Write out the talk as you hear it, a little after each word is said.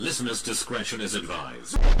Listener's discretion is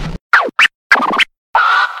advised.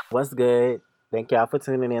 What's good? Thank y'all for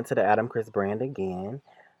tuning in to the Adam Chris Brand again,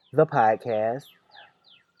 the podcast.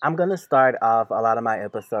 I'm going to start off a lot of my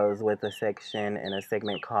episodes with a section and a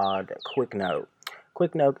segment called Quick Note.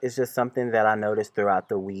 Quick Note is just something that I noticed throughout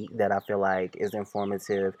the week that I feel like is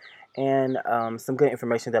informative and some good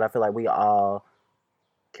information that I feel like we all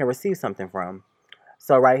can receive something from.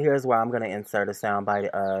 So right here is where I'm going to insert a soundbite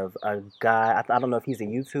of a guy. I don't know if he's a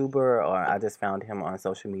YouTuber or I just found him on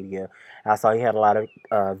social media. I saw he had a lot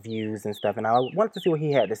of views and stuff, and I wanted to see what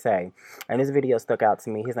he had to say. And this video stuck out to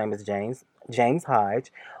me. His name is James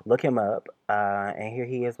Hodge. Look him up, and here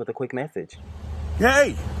he is with a quick message.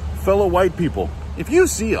 Hey, fellow white people, if you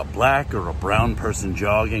see a black or a brown person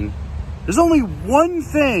jogging, there's only one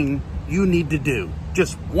thing you need to do.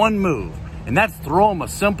 Just one move, and that's throw them a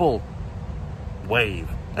simple wave.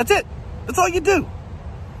 That's it. That's all you do.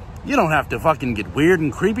 You don't have to fucking get weird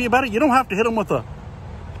and creepy about it. You don't have to hit them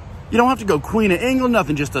you don't have to go Queen of England,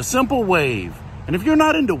 nothing. Just a simple wave. And if you're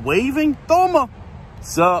not into waving, throw them a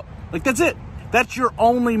sup. Like, that's it. That's your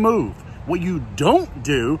only move. What you don't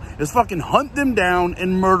do is fucking hunt them down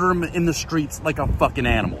and murder them in the streets like a fucking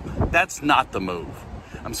animal. That's not the move.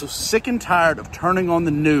 I'm so sick and tired of turning on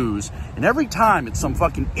the news, and every time it's some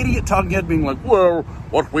fucking idiot talking head being like, well,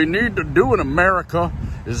 what we need to do in America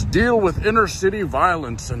is deal with inner city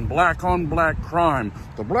violence and black on black crime.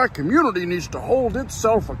 The black community needs to hold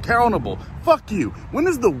itself accountable. Fuck you. When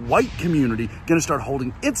is the white community going to start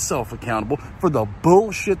holding itself accountable for the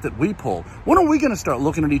bullshit that we pull? When are we going to start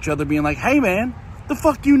looking at each other being like, hey man, the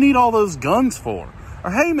fuck you need all those guns for?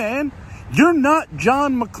 Or hey man, you're not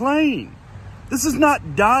John McClane. This is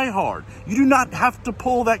not Die Hard. You do not have to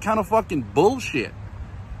pull that kind of fucking bullshit.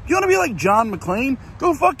 You want to be like John McClane?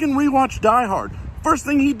 Go fucking rewatch Die Hard. First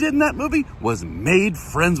thing he did in that movie was made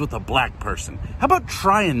friends with a black person. How about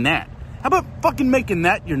trying that? How about fucking making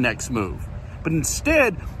that your next move? But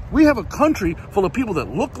instead, we have a country full of people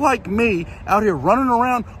that look like me out here running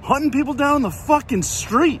around hunting people down in the fucking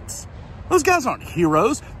streets. Those guys aren't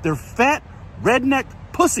heroes. They're fat, redneck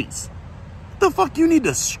pussies. The fuck you need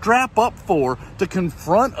to strap up for to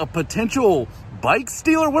confront a potential bike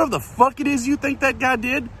stealer, whatever the fuck it is you think that guy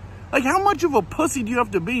did? Like, how much of a pussy do you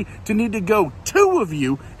have to be to need to go two of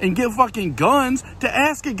you and get fucking guns to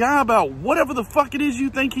ask a guy about whatever the fuck it is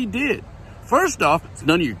you think he did? First off, it's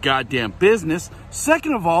none of your goddamn business.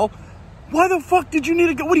 Second of all, why the fuck did you need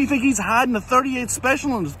to go? What do you think, he's hiding the 38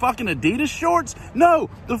 Special in his fucking Adidas shorts? No,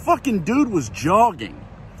 the fucking dude was jogging.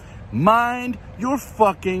 Mind your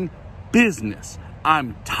fucking business.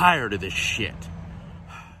 I'm tired of this shit.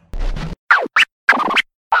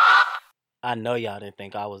 I know y'all didn't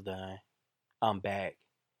think I was done. I'm back.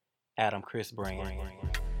 Adam Chris Brand,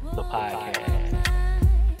 the podcast.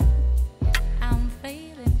 I'm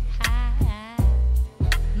feeling high.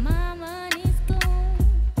 My money's gone.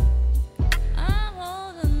 I'm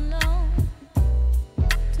all alone.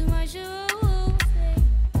 Too much to say.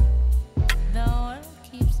 The world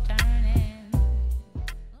keeps turning.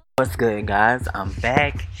 What's good, guys? I'm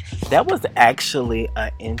back. That was actually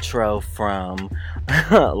an intro from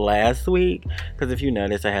last week, because if you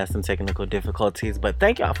notice, I had some technical difficulties, but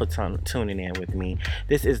thank y'all for tuning in with me.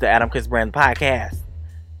 This is the Adam Chris Brand podcast.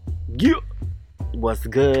 Yeah. What's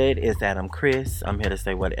good? It's Adam Chris. I'm here to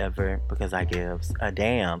say whatever because I gives a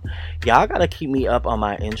damn. Y'all gotta keep me up on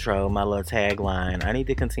my intro, my little tagline. I need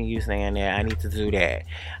to continue saying that. I need to do that.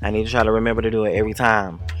 I need to try to remember to do it every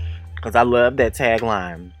time, because I love that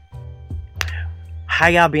tagline. How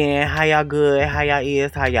y'all been? How y'all good? How y'all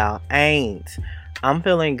is? How y'all ain't? I'm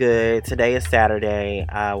feeling good. Today is Saturday.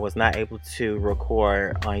 I was not able to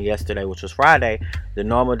record on yesterday, which was Friday, the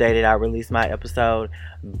normal day that I released my episode,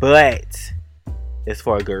 but it's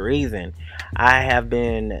for a good reason. I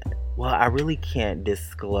really can't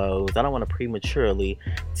disclose. I don't want to prematurely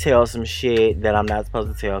tell some shit that I'm not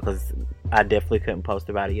supposed to tell, because I definitely couldn't post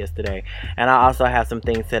about it yesterday. And I also have some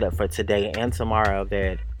things set up for today and tomorrow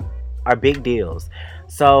that are big deals.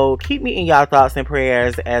 So keep me in y'all thoughts and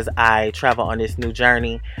prayers as I travel on this new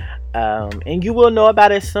journey. And you will know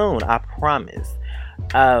about it soon, I promise.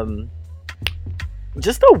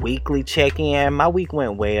 Just a weekly check-in. My week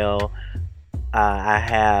went well. I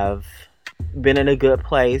have been in a good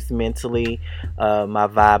place mentally. My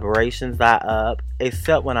vibrations are up,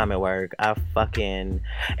 except when I'm at work.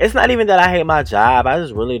 It's not even that I hate my job. I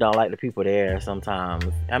just really don't like the people there sometimes.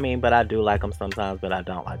 I mean, but I do like them sometimes, but I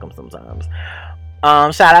don't like them sometimes.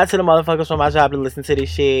 Shout out to the motherfuckers from my job to listen to this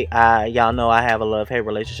shit. Y'all know I have a love-hate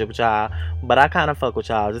relationship with y'all, but I kind of fuck with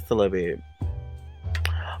y'all just a little bit.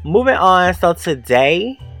 Moving on, so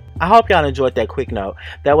today I hope y'all enjoyed that quick note.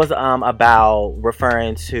 That was about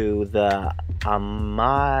referring to the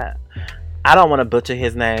Ahmad. I don't want to butcher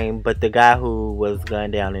his name, but the guy who was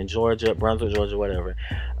gunned down in Georgia, Brunswick, Georgia, whatever,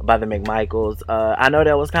 by the McMichaels. I know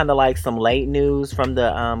that was kind of like some late news from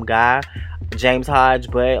the guy, James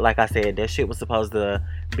Hodge, but like I said, that shit was supposed to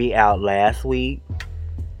be out last week.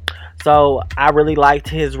 So I really liked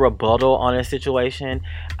his rebuttal on the situation.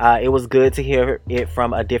 It was good to hear it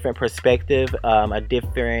from a different perspective, a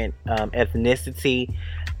different ethnicity.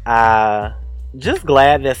 Just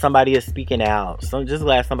glad that somebody is speaking out. So just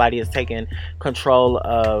glad somebody is taking control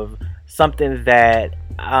of something that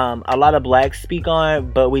a lot of blacks speak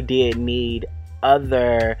on, but we did need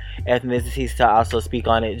other ethnicities to also speak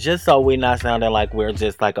on it, just so we're not sounding like we're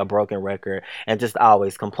just like a broken record and just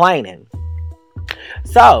always complaining.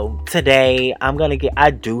 So today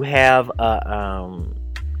I do have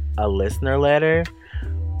a listener letter,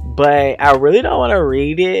 but I really don't want to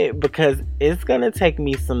read it because it's gonna take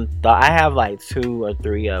me some thought. I have like 2 or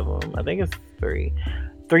 3 of them. I think it's three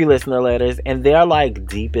listener letters, and they're like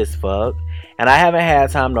deep as fuck, and I haven't had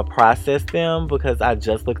time to process them because I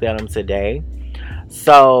just looked at them today.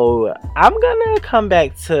 So I'm gonna come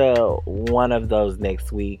back to one of those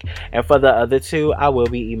next week, and for the other 2 I will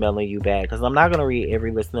be emailing you back because I'm not gonna read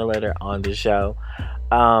every listener letter on the show.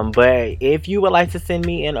 But if you would like to send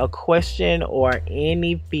me in a question or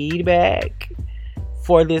any feedback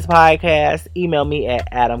for this podcast, email me at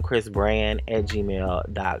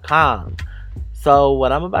adamchrisbrand@gmail.com. So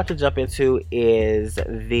what I'm about to jump into is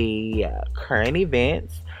the current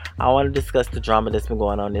events. I want to discuss the drama that's been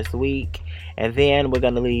going on this week, and then we're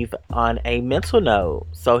going to leave on a mental note.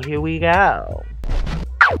 So here we go.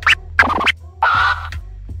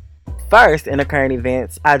 First, in the current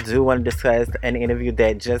events, I do want to discuss an interview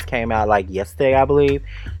that just came out like yesterday, I believe.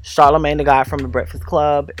 Charlamagne the Guy from the Breakfast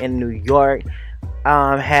Club in New York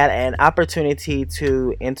had an opportunity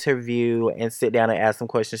to interview and sit down and ask some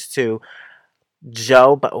questions to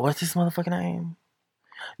what's his motherfucking name?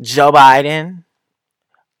 Joe Biden.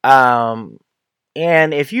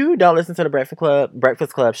 And if you don't listen to the Breakfast Club,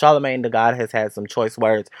 Charlamagne the God has had some choice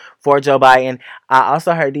words for Joe Biden. I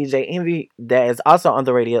also heard DJ Envy, that is also on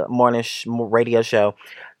the morning radio show,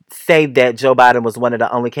 say that Joe Biden was one of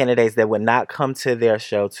the only candidates that would not come to their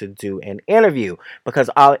show to do an interview because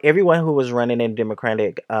everyone who was running in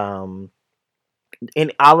Democratic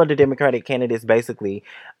and all of the Democratic candidates basically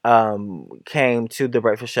came to the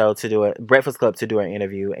Breakfast Club to do an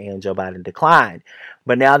interview, and Joe Biden declined.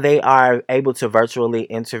 But now they are able to virtually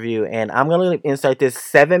interview, and I'm going to insert this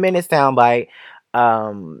 7-minute soundbite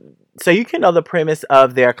so you can know the premise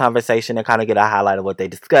of their conversation and kind of get a highlight of what they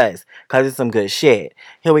discussed, because it's some good shit.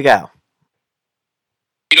 Here we go.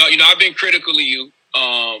 You know, I've been critical of you.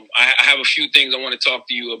 I have a few things I want to talk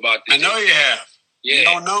to you about. I know you have. Yeah. You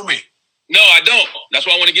don't know me. No, I don't. That's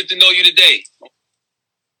why I want to get to know you today.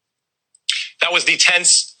 That was the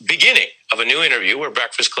tense beginning of a new interview where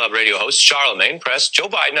Breakfast Club radio host Charlamagne pressed Joe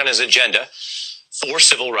Biden on his agenda for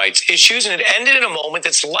civil rights issues, and it ended in a moment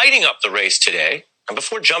that's lighting up the race today. And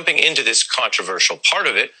before jumping into this controversial part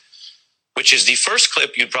of it, which is the first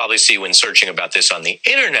clip you'd probably see when searching about this on the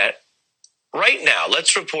internet, right now,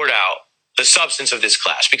 let's report out the substance of this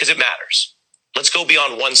clash because it matters. Let's go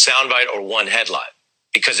beyond one soundbite or one headline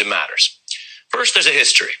because it matters. First, there's a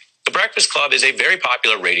history. The Breakfast Club is a very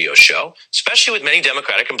popular radio show, especially with many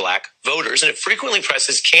Democratic and Black voters, and it frequently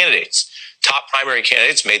presses candidates. Top primary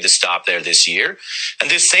candidates made the stop there this year. And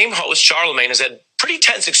this same host, Charlamagne, has had pretty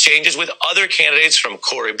tense exchanges with other candidates from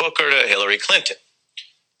Cory Booker to Hillary Clinton.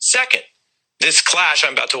 Second, this clash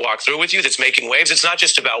I'm about to walk through with you that's making waves, it's not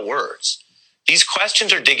just about words. These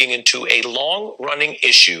questions are digging into a long-running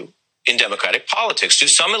issue in Democratic politics. Do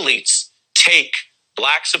some elites take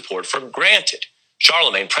Black support for granted?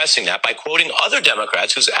 Charlamagne pressing that by quoting other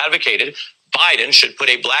Democrats who's advocated Biden should put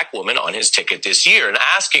a Black woman on his ticket this year and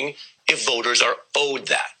asking if voters are owed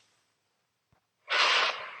that.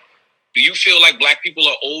 Do you feel like Black people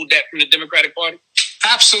are owed that from the Democratic Party?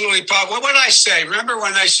 Absolutely, Bob. What did I say? Remember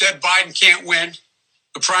when they said Biden can't win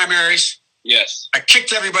the primaries? Yes. I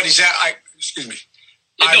kicked everybody's ass. Excuse me.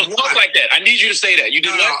 Don't talk like that. I need you to say that. You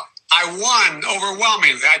did what? I won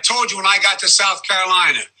overwhelmingly. I told you when I got to South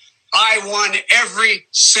Carolina, I won every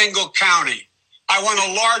single county. I won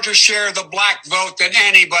a larger share of the Black vote than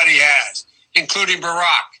anybody has, including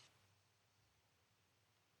Barack.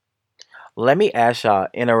 Let me ask y'all,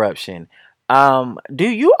 interruption. Do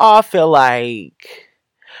you all feel like,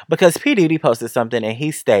 because P. Diddy posted something and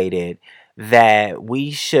he stated that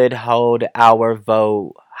we should hold our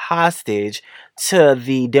vote hostage to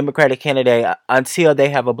the Democratic candidate until they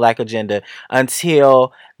have a black agenda,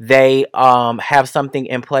 until they have something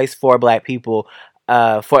in place for black people,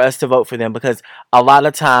 for us to vote for them. Because a lot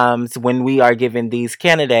of times when we are given these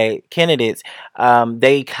candidates,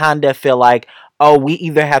 they kind of feel like, oh, we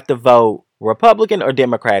either have to vote Republican or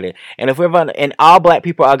Democratic, and if we're voting, and all black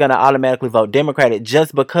people are going to automatically vote Democratic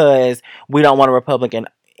just because we don't want a Republican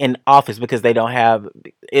in office, because they don't have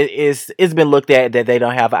it's been looked at that they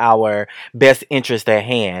don't have our best interest at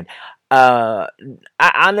hand. I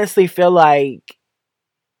honestly feel like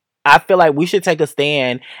we should take a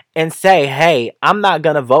stand and say, hey, I'm not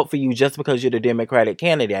going to vote for you just because you're the Democratic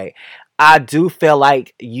candidate. I do feel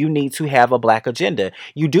like you need to have a black agenda.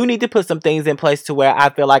 You do need to put some things in place to where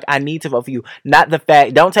I feel like I need to vote for you. Not the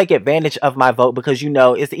fact, don't take advantage of my vote, because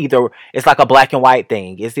it's like a black and white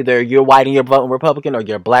thing. It's either you're white and you're voting Republican, or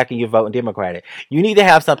you're black and you're voting Democratic. You need to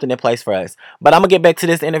have something in place for us. But I'm going to get back to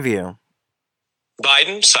this interview.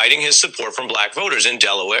 Biden citing his support from black voters in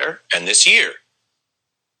Delaware and this year.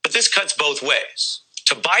 But this cuts both ways.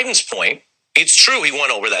 To Biden's point, it's true he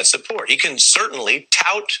won over that support. He can certainly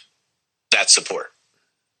tout that support.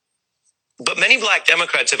 But many black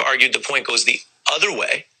Democrats have argued the point goes the other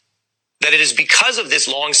way, that it is because of this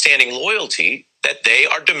longstanding loyalty that they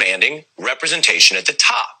are demanding representation at the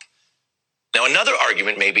top. Now, another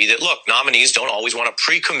argument may be that, look, nominees don't always want to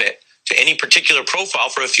pre-commit to any particular profile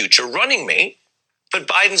for a future running mate, but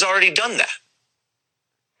Biden's already done that.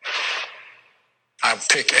 I'll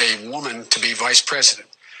pick a woman to be vice president.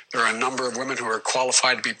 There are a number of women who are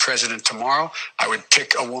qualified to be president tomorrow. I would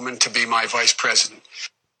pick a woman to be my vice president.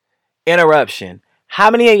 Interruption.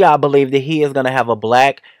 How many of y'all believe that he is going to have a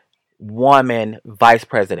black woman vice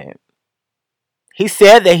president? He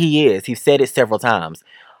said that he is. He said it several times.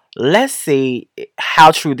 Let's see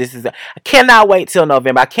how true this is. I cannot wait till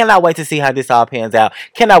November. I cannot wait to see how this all pans out.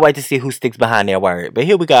 Cannot wait to see who sticks behind their word. But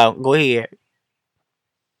here we go. Go ahead.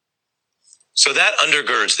 So that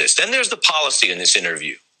undergirds this. Then there's the policy in this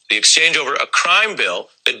interview, the exchange over a crime bill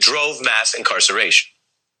that drove mass incarceration.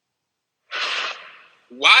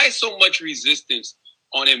 Why so much resistance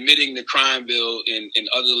on admitting the crime bill and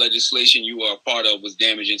other legislation you are a part of was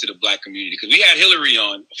damaging to the black community? Because we had Hillary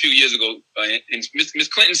on a few years ago, and Ms.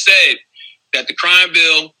 Clinton said that the crime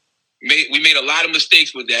bill, we made a lot of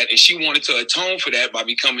mistakes with that, and she wanted to atone for that by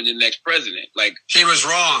becoming the next president. Like, she was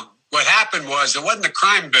wrong. What happened was, it wasn't the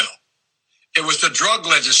crime bill. It was the drug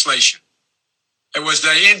legislation. It was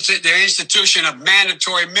the institution of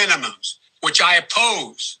mandatory minimums, which I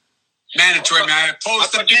oppose. I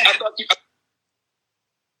oppose the ban.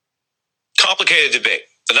 Complicated debate.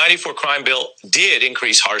 The 94 crime bill did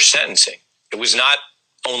increase harsh sentencing. It was not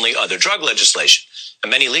only other drug legislation.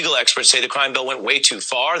 And many legal experts say the crime bill went way too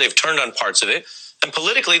far. They've turned on parts of it. And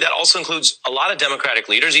politically, that also includes a lot of Democratic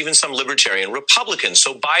leaders, even some libertarian Republicans.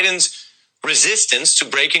 So Biden's resistance to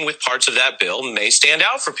breaking with parts of that bill may stand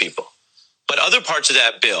out for people. But other parts of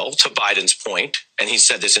that bill, to Biden's point, and he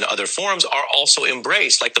said this in other forums, are also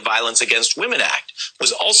embraced, like the Violence Against Women Act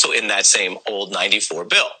was also in that same old 94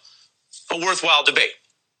 bill. A worthwhile debate.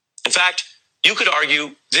 In fact, you could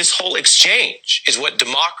argue this whole exchange is what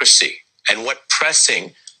democracy and what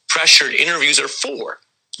pressured interviews are for.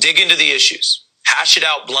 Dig into the issues, hash it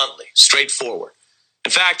out bluntly, straightforward.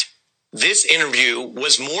 In fact, this interview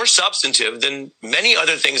was more substantive than many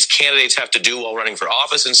other things candidates have to do while running for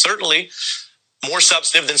office, and certainly more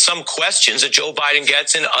substantive than some questions that Joe Biden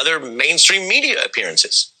gets in other mainstream media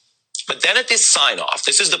appearances. But then at this sign-off,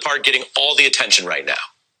 this is the part getting all the attention right now.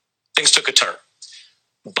 Things took a turn.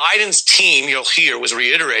 Biden's team, you'll hear, was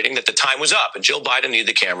reiterating that the time was up and Jill Biden needed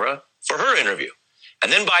the camera for her interview.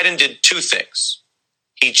 And then Biden did two things.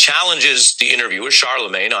 He challenges the interviewer,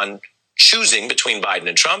 Charlemagne, on choosing between Biden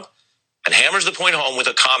and Trump, and hammers the point home with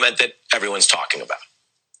a comment that everyone's talking about.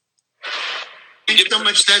 Thank you so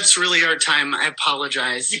much. That's really our time. I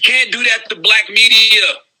apologize. You can't do that to black media.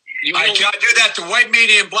 I can't do that to white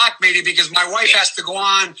media and black media because my wife has to go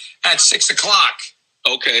on at 6 o'clock.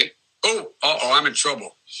 Okay. Oh, I'm in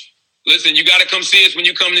trouble. Listen, you got to come see us when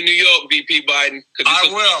you come to New York, VP Biden. I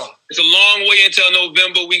will. It's a long way until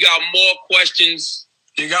November. We got more questions.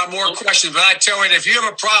 You got more questions, but I tell you, if you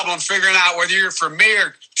have a problem figuring out whether you're for me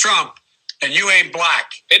or Trump, and you ain't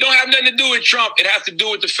black. It don't have nothing to do with Trump. It has to do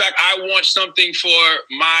with the fact I want something for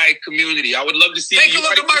my community. I would love to see. Take a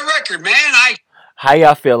look at my record, man. How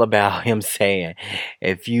y'all feel about him saying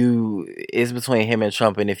it's between him and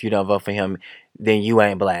Trump, and if you don't vote for him, then you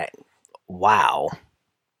ain't black? Wow.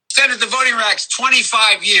 Said at the voting rights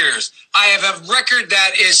 25 years. I have a record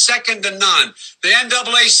that is second to none. The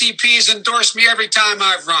NAACP has endorsed me every time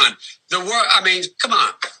I've run. Come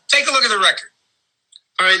on. Take a look at the record.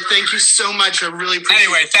 All right, thank you so much. I really appreciate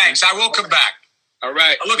Anyway, it. thanks. I will come back. All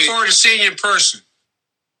right. I look forward to seeing you in person.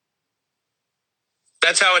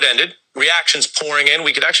 That's how it ended. Reactions pouring in.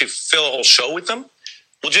 We could actually fill a whole show with them.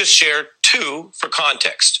 We'll just share two for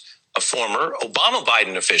context. A former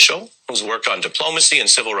Obama-Biden official who's worked on diplomacy and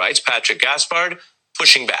civil rights, Patrick Gaspard,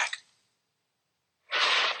 pushing back.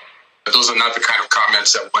 Those are not the kind of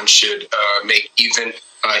comments that one should make, even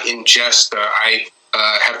in jest. I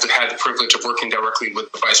have had the privilege of working directly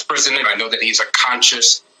with the vice president. I know that he's a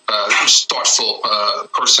conscious, thoughtful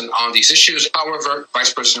person on these issues. However,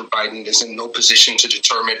 Vice President Biden is in no position to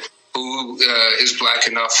determine who is black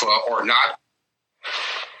enough or not.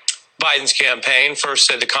 Biden's campaign first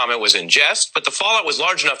said the comment was in jest, but the fallout was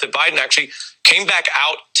large enough that Biden actually came back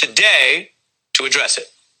out today to address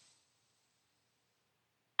it.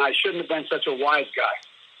 I shouldn't have been such a wise guy.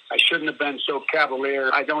 I shouldn't have been so cavalier.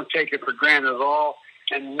 I don't take it for granted at all.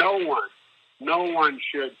 And no one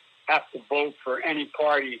should have to vote for any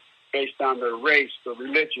party based on their race, their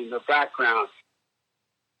religion, their background.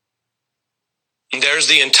 And there's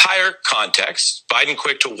the entire context. Biden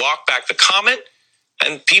quick to walk back the comment,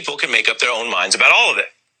 and people can make up their own minds about all of it.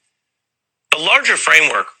 The larger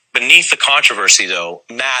framework beneath the controversy, though,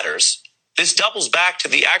 matters. This doubles back to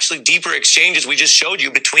the actually deeper exchanges we just showed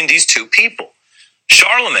you between these two people.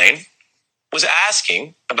 Charlemagne was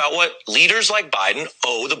asking about what leaders like Biden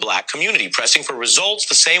owe the black community, pressing for results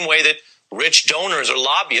the same way that rich donors or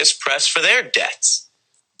lobbyists press for their debts.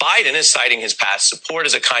 Biden is citing his past support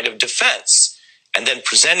as a kind of defense, and then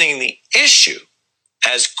presenting the issue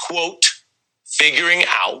as, quote, figuring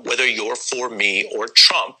out whether you're for me or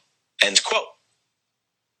Trump, end quote.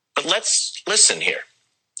 But let's listen here.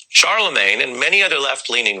 Charlemagne and many other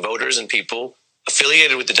left-leaning voters and people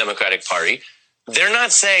affiliated with the Democratic Party, they're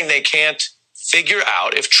not saying they can't figure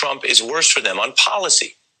out if Trump is worse for them on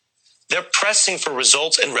policy. They're pressing for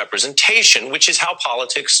results and representation, which is how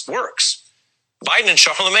politics works. Biden and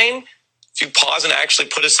Charlemagne, if you pause and actually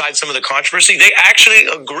put aside some of the controversy, they actually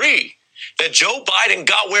agree that Joe Biden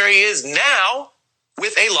got where he is now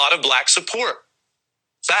with a lot of black support.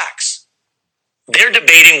 Facts. They're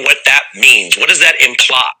debating what that means. What does that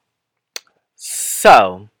imply?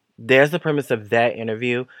 So there's the premise of that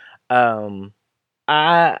interview. I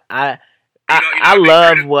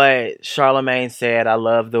love what Charlemagne said. I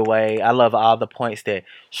love all the points that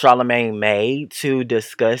Charlemagne made to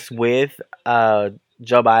discuss with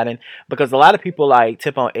Joe Biden, because a lot of people like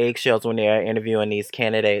tip on eggshells when they're interviewing these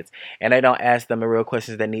candidates and they don't ask them the real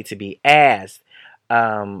questions that need to be asked.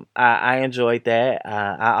 I enjoyed that.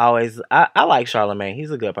 I like Charlemagne. He's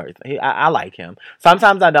a good person. I like him.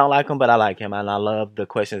 Sometimes I don't like him, but I like him, and I love the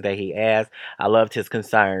questions that he asked. I loved his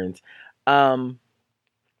concerns.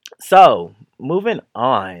 So moving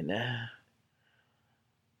on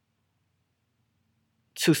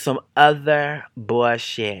to some other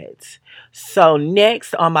bullshit. So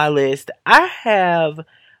next on my list, I have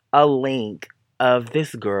a link of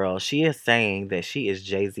this girl. She is saying that she is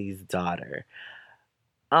Jay-Z's daughter.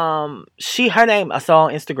 Her name, so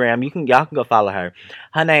on Instagram, y'all can go follow her.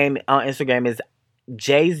 Her name on Instagram is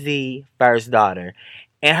Jay-Z First Daughter.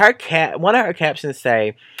 And one of her captions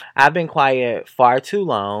say, "I've been quiet far too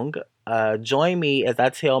long. Join me as I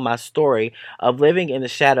tell my story of living in the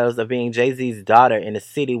shadows of being Jay-Z's daughter in a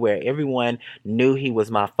city where everyone knew he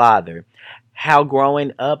was my father. How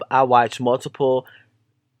growing up I watched multiple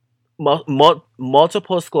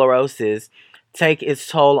sclerosis take its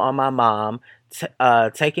toll on my mom,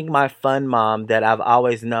 taking my fun mom that I've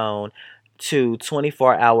always known to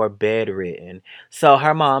 24-hour bedridden." So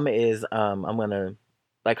her mom is, her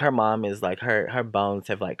mom is like, her bones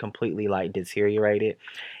have like completely like deteriorated.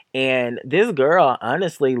 And this girl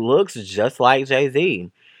honestly looks just like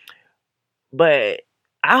Jay-Z. But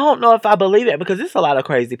I don't know if I believe it, because there's a lot of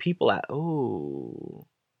crazy people out. Ooh.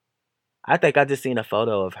 I think I just seen a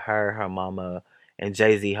photo of her mama, and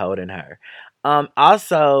Jay-Z holding her.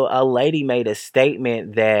 Also, a lady made a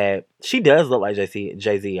statement that she does look like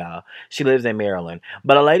Jay-Z, y'all. She lives in Maryland.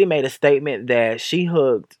 But a lady made a statement that she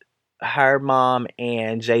hooked her mom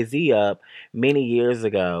and Jay-Z up many years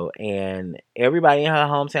ago, and everybody in her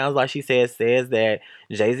hometown, like she says that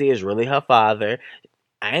Jay-Z is really her father.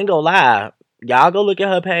 I ain't gonna lie, y'all go look at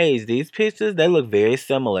her page. These pictures, they look very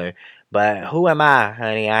similar. But who am I,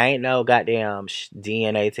 honey? I ain't no goddamn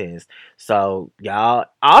DNA test. So y'all,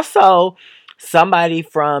 also, somebody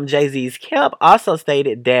from Jay-Z's camp also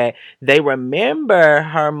stated that they remember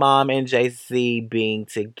her mom and Jay-Z being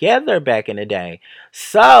together back in the day.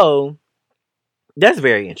 So that's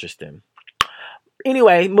very interesting.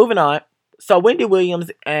 Anyway, moving on. So Wendy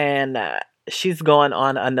Williams, and she's going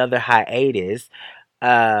on another hiatus.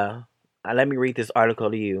 let me read this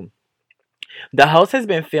article to you. The host has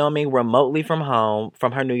been filming remotely from home,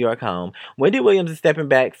 from her New York home. Wendy Williams is stepping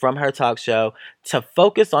back from her talk show to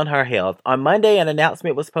focus on her health. On Monday, an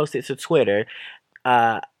announcement was posted to Twitter,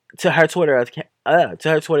 uh, to her Twitter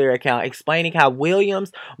account, explaining how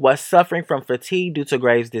Williams was suffering from fatigue due to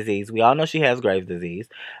Graves' disease. We all know she has Graves' disease,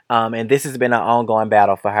 and this has been an ongoing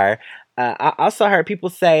battle for her. I also heard people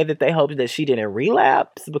say that they hoped that she didn't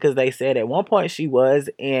relapse because they said at one point she was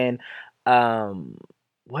in um,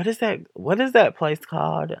 what is that? What is that place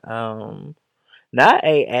called? Not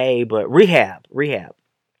AA, but rehab.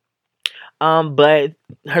 But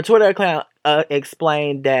her Twitter account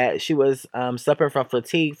explained that she was suffering from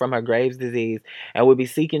fatigue from her Graves' disease and would be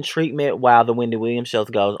seeking treatment while the Wendy Williams show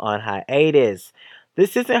goes on hiatus.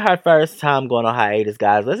 This isn't her first time going on hiatus,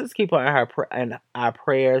 guys. Let's just keep her in our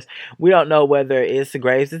prayers. We don't know whether it's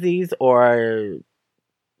Graves' disease or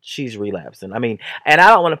she's relapsing. I mean, and I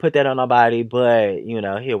don't want to put that on nobody, but, you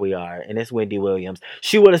know, here we are. And it's Wendy Williams.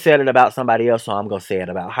 She would have said it about somebody else, so I'm going to say it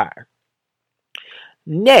about her.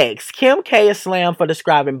 Next, Kim K is slammed for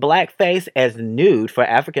describing blackface as nude for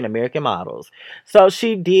African American models. So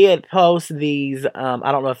she did post these.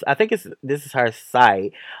 I don't know if I think this is her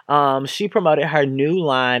site. She promoted her new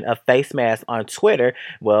line of face masks on Twitter.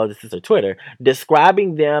 Well, this is her Twitter,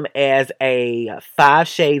 describing them as a 5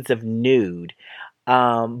 shades of nude.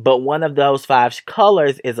 But one of those 5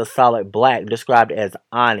 colors is a solid black, described as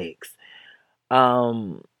onyx.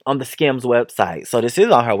 On the Skims website. So this is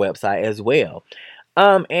on her website as well.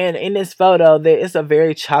 And in this photo, there is a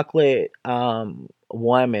very chocolate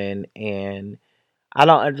woman, and I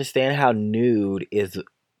don't understand how nude is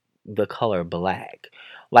the color black.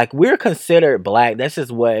 Like, we're considered black. That's just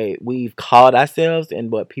what we've called ourselves and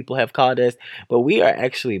what people have called us. But we are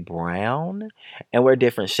actually brown. And we're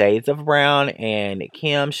different shades of brown. And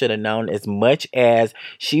Kim should have known, as much as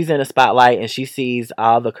she's in the spotlight and she sees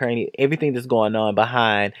all the everything that's going on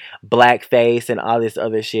behind blackface and all this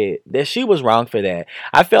other shit, that she was wrong for that.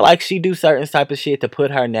 I feel like she do certain type of shit to put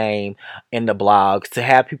her name in the blogs, to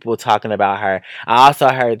have people talking about her. I also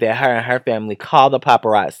heard that her and her family call the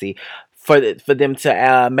paparazzi for them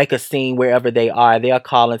to make a scene wherever they are. They'll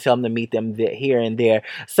call and tell them to meet them here and there.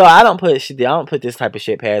 So I don't put this type of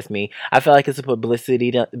shit past me. I feel like it's a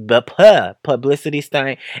publicity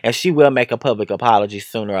stunt, and she will make a public apology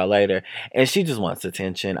sooner or later. And she just wants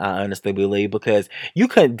attention, I honestly believe, because you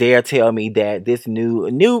couldn't dare tell me that this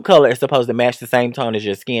new color is supposed to match the same tone as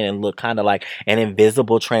your skin and look kind of like an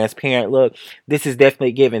invisible, transparent look. This is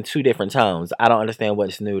definitely given 2 different tones. I don't understand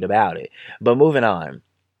what's nude about it. But moving on.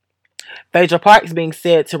 Phaedra Parks being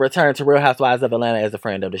said to return to Real Housewives of Atlanta as a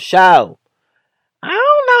friend of the show. I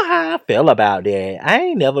don't know how I feel about that. I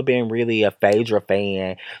ain't never been really a Phaedra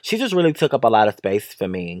fan. She just really took up a lot of space for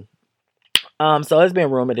me. So it's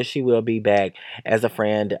been rumored that she will be back as a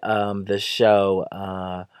friend of the show.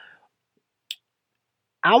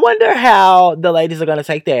 I wonder how the ladies are going to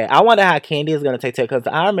take that. I wonder how Kandi is going to take that, because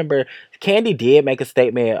I remember Kandi did make a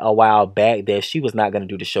statement a while back that she was not going to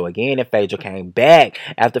do the show again if Phaedra came back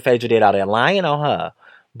after Phaedra did all that lying on her.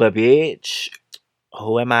 But bitch,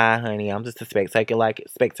 who am I, honey? I'm just a spectator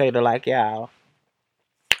like y'all.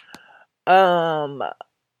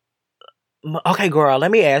 Okay, girl,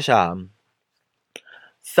 let me ask y'all.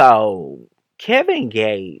 So, Kevin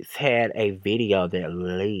Gates had a video that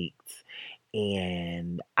leaked.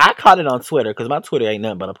 And I caught it on Twitter, because my Twitter ain't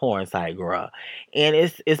nothing but a porn site, girl. And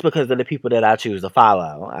it's because of the people that I choose to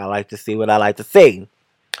follow. I like to see what I like to see.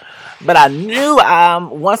 But I knew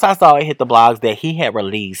once I saw it hit the blogs that he had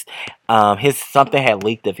released something had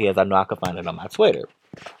leaked of his. I know I could find it on my Twitter.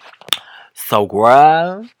 So,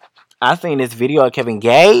 girl, I seen this video of Kevin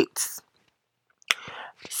Gates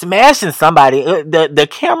smashing somebody. The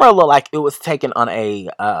camera looked like it was taken on a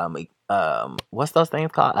what's those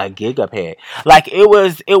things called? A gigapad. Like, it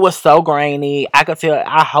was so grainy. I could tell.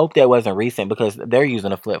 I hope that wasn't recent, because they're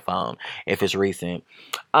using a flip phone if it's recent.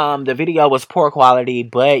 The video was poor quality,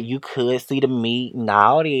 but you could see the meat and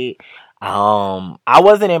all that. I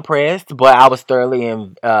wasn't impressed, but I was thoroughly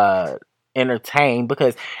entertained,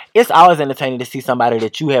 because it's always entertaining to see somebody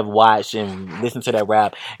that you have watched and listened to their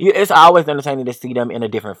rap. It's always entertaining to see them in a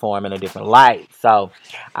different form, in a different light. So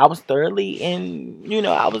I was thoroughly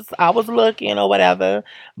I was looking or whatever,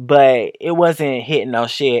 but it wasn't hitting no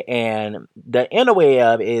shit. And the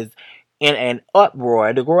interweb is in an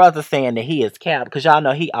uproar. The girls are saying that he is capped because y'all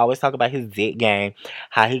know he always talk about his dick game,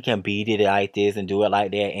 how he can beat it like this and do it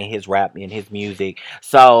like that in his rap and his music.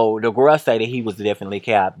 So the girls say that he was definitely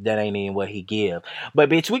capped. That ain't even what he give. But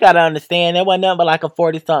bitch, we gotta understand that wasn't nothing but like a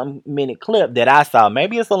 40-something minute clip that I saw.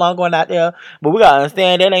 Maybe it's a long one out there, but we gotta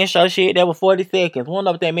understand that ain't show shit. That was 40 seconds. We don't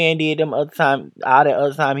know what that man did them other time. All that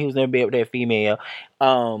other time he was in bed with that female.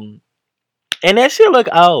 And that shit look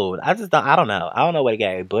old. I don't know. I don't know what it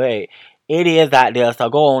gave, but it is out there. So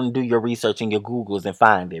go on and do your research and your Googles and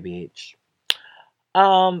find it, bitch.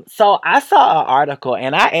 So I saw an article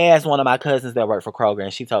and I asked one of my cousins that worked for Kroger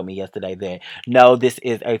and she told me yesterday that no, this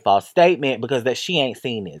is a false statement because that she ain't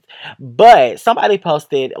seen this. But somebody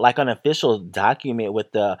posted like an official document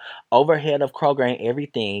with the overhead of Kroger and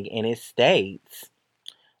everything, and it states,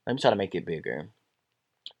 let me try to make it bigger.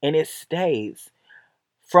 And it states,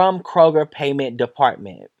 from Kroger Payment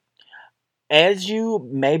Department, as you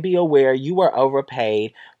may be aware, you were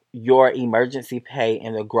overpaid your emergency pay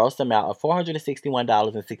in the gross amount of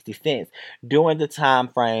 $461.60 during the time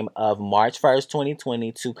frame of March 1st,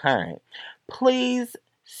 2020 to current. Please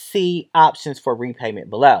see options for repayment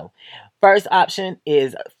below. First option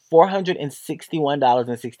is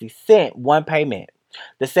 $461.60, one payment.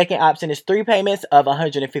 The second option is 3 payments of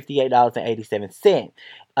 $158.87.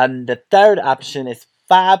 The third option is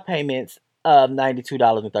 5 payments of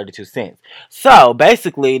 $92.32. So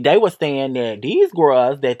basically, they were saying that these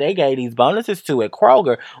girls that they gave these bonuses to at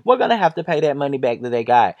Kroger were gonna have to pay that money back that they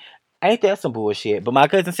got. Ain't that some bullshit? But my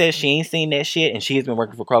cousin says she ain't seen that shit, and she's been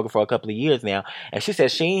working for Kroger for a couple of years now, and she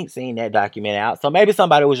says she ain't seen that document out. So maybe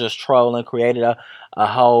somebody was just trolling, created a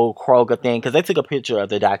whole Kroger thing, because they took a picture of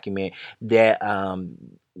the document that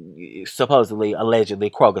supposedly, allegedly,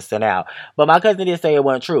 Kroger sent out. But my cousin did say it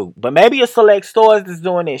wasn't true. But maybe it's select stores that's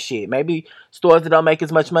doing that shit. Maybe stores that don't make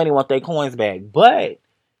as much money want their coins back. But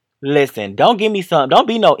listen, don't give me some. Don't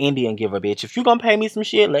be no Indian giver, bitch. If you gonna pay me some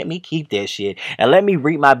shit, let me keep that shit and let me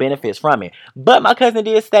reap my benefits from it. But my cousin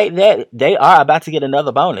did state that they are about to get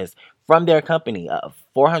another bonus from their company of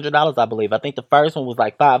 $400, I believe. I think the first one was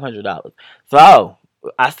like $500. So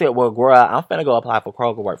I said, well, girl, I'm finna go apply for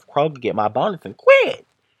Kroger, work for Kroger, get my bonus and quit.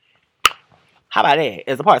 How about that?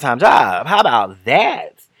 It's a part-time job. How about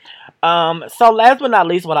that? So last but not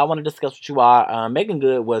least, what I want to discuss with you are, Meagan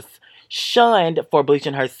Good was shunned for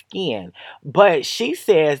bleaching her skin, but she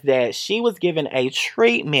says that she was given a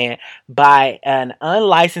treatment by an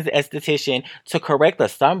unlicensed esthetician to correct a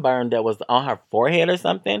sunburn that was on her forehead or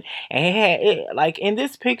something, and like in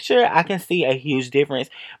this picture I can see a huge difference,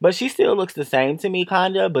 but she still looks the same to me,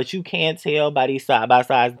 kinda, but you can't tell by these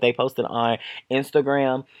side-by-sides they posted on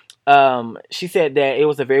Instagram. She said that it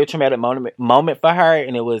was a very traumatic moment for her,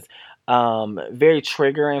 and it was very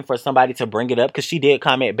triggering for somebody to bring it up, because she did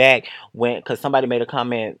comment back because somebody made a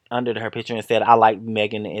comment under her picture and said, I like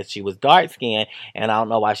Megan and she was dark skinned and I don't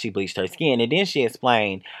know why she bleached her skin. And then she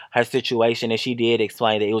explained her situation, and she did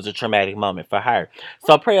explain that it was a traumatic moment for her.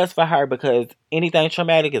 So prayers for her, because anything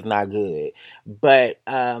traumatic is not good. But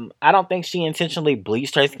I don't think she intentionally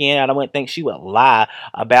bleached her skin. I don't think she would lie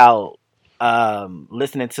about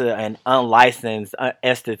listening to an unlicensed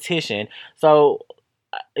esthetician. So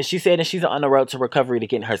she said that she's on the road to recovery to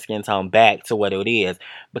getting her skin tone back to what it is,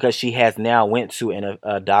 because she has now went to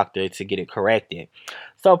a doctor to get it corrected.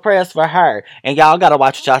 So prayers for her. And y'all gotta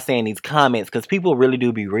watch what y'all say in these comments, because people really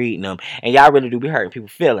do be reading them, and y'all really do be hurting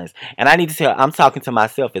people's feelings. And I need to tell, I'm talking to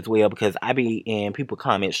myself as well, because I be in people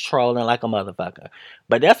comments trolling like a motherfucker.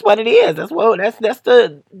 But that's what it is. That's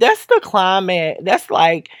the climate.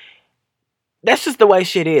 That's just the way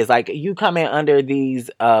shit is. Like, you come in under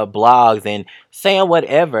these blogs and saying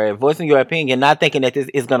whatever, voicing your opinion, not thinking that this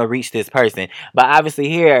is going to reach this person. But obviously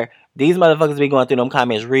here, these motherfuckers be going through them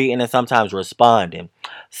comments, reading and sometimes responding.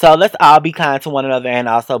 So let's all be kind to one another, and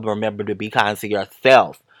also remember to be kind to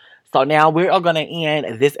yourself. So now we are going to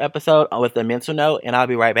end this episode with a mental note, and I'll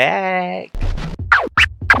be right back.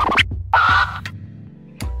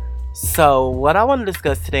 So what I want to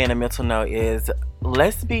discuss today in a mental note is,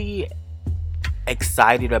 let's be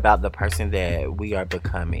excited about the person that we are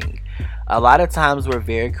becoming. A lot of times we're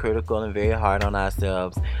very critical and very hard on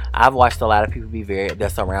ourselves. I've watched a lot of people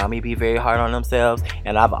that surround me be very hard on themselves,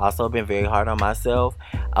 and I've also been very hard on myself.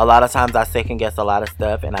 A lot of times I second guess a lot of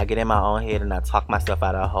stuff, and I get in my own head and I talk myself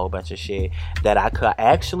out of a whole bunch of shit that I could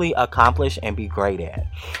actually accomplish and be great at.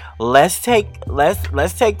 Let's take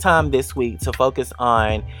time this week to focus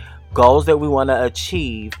on goals that we want to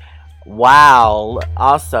achieve, while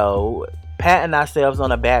also patting ourselves on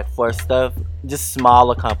the back for stuff, just small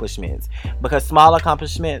accomplishments, because small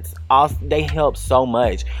accomplishments also, they help so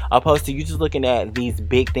much, opposed to you just looking at these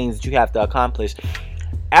big things that you have to accomplish.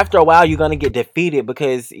 after a while, you're going to get defeated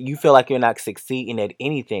because you feel like you're not succeeding at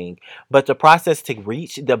anything. But the process to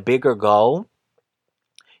reach the bigger goal,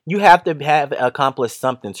 you have to have accomplished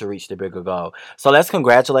something to reach the bigger goal. So let's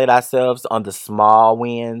congratulate ourselves on the small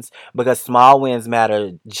wins, because small wins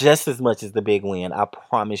matter just as much as the big win. I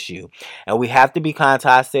promise you. And we have to be kind to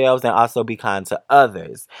ourselves and also be kind to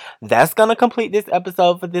others. That's going to complete this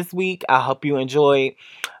episode for this week. I hope you enjoyed.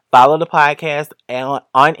 Follow the podcast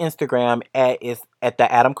on Instagram at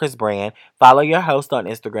the Adam Chris brand. Follow your host on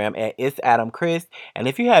Instagram at It's Adam Chris. And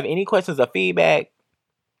if you have any questions or feedback,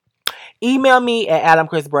 email me at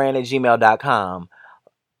adamchrisbrand@gmail.com.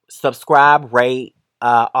 Subscribe, rate,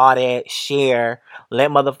 all that, share.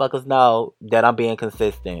 Let motherfuckers know that I'm being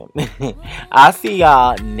consistent. I'll see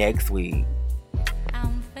y'all next week.